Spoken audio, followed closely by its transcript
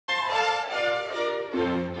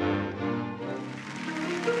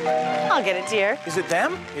I'll get it, dear. Is it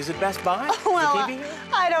them? Is it Best Buy? Oh, well, The TV?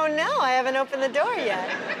 I don't know. I haven't opened the door yet.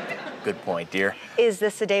 Good point, dear. Is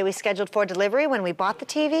this the day we scheduled for delivery when we bought the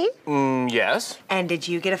TV? Yes. And did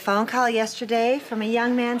you get a phone call yesterday from a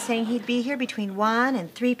young man saying he'd be here between 1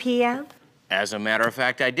 and 3 p.m.? As a matter of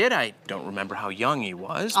fact, I did. I don't remember how young he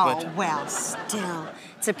was, but... Oh, well, still.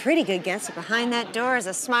 It's a pretty good guess that behind that door is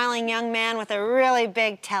a smiling young man with a really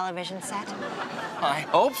big television set. I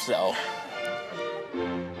hope so.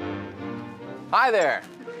 Hi there.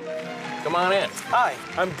 Come on in. Hi,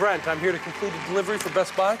 I'm Brent. I'm here to complete a delivery for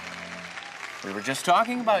Best Buy. We were just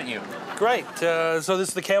talking about you. Great. So this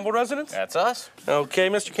is the Campbell residence? That's us. Okay,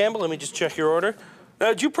 Mr. Campbell, let me just check your order.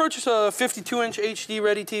 Did you purchase a 52-inch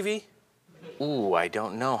HD-ready TV? Ooh, I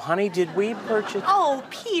don't know. Honey, did we purchase... Oh,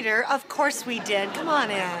 Peter, of course we did. Come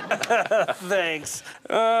on in. Thanks.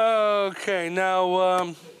 Okay,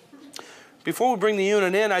 now, before we bring the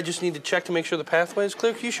unit in, I just need to check to make sure the pathway is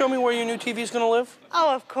clear. Can you show me where your new TV is going to live?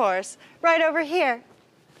 Oh, of course. Right over here.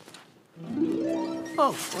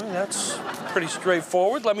 Oh, well, that's pretty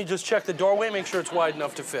straightforward. Let me just check the doorway, make sure it's wide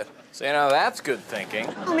enough to fit. So, now that's good thinking.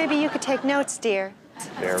 Oh, maybe you could take notes, dear.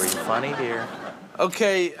 Very funny, dear.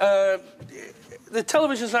 Okay, the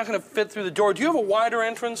television's not going to fit through the door. Do you have a wider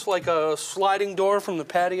entrance, like a sliding door from the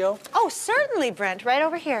patio? Oh, certainly, Brent. Right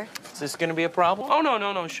over here. Is this going to be a problem? Oh,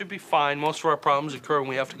 no. It should be fine. Most of our problems occur when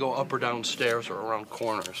we have to go up or down stairs or around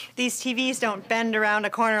corners. These TVs don't bend around a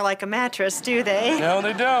corner like a mattress, do they? No,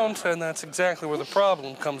 they don't, and that's exactly where the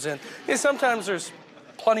problem comes in. Yeah, sometimes there's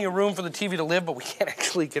plenty of room for the TV to live, but we can't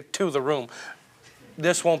actually get to the room.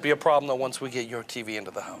 This won't be a problem, though, once we get your TV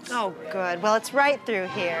into the house. Oh, good. Well, it's right through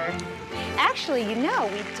here. Actually, you know,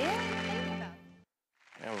 we did think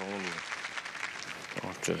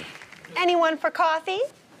about... Anyone for coffee?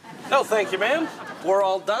 No, thank you, ma'am. We're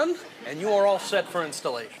all done, and you are all set for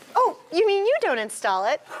installation. Oh, you mean you don't install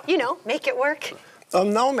it? You know, make it work.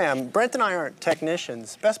 No, ma'am. Brent and I aren't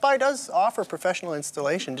technicians. Best Buy does offer professional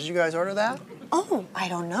installation. Did you guys order that? Oh, I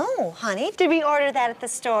don't know, honey. Did we order that at the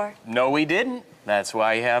store? No, we didn't. That's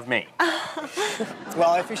why you have me.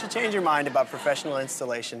 Well, if you should change your mind about professional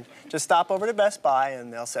installation, just stop over to Best Buy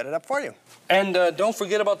and they'll set it up for you. And don't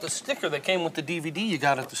forget about the sticker that came with the DVD you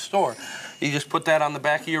got at the store. You just put that on the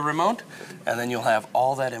back of your remote, and then you'll have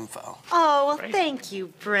all that info. Oh, well, thank you,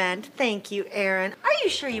 Brent. Thank you, Aaron. Are you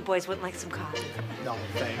sure you boys wouldn't like some coffee? No,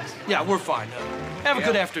 thanks. Yeah, we're fine. Have a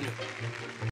good afternoon.